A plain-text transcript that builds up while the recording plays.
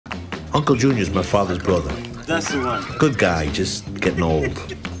Uncle Junior's my father's brother. That's the one. Good guy, just getting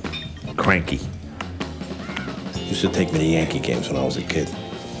old. Cranky. Used to take me to Yankee games when I was a kid.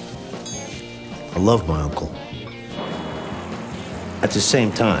 I love my uncle. At the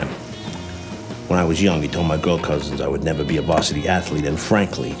same time, when I was young, he told my girl cousins I would never be a varsity athlete, and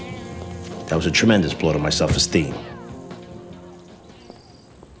frankly, that was a tremendous blow to my self-esteem.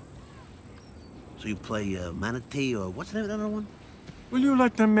 So you play manatee, or what's the name of the other one? Will you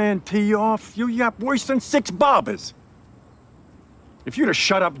let the man tee you off? You yap worse than 6 barbers. If you'd have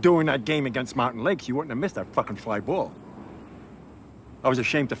shut up doing that game against Mountain Lakes, you wouldn't have missed that fucking fly ball. I was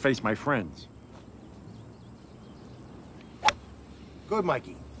ashamed to face my friends. Good,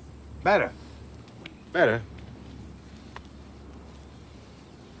 Mikey. Better. Better.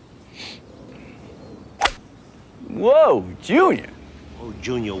 Whoa, Junior. Oh,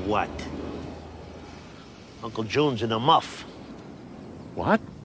 Junior what? Uncle June's in a muff. What?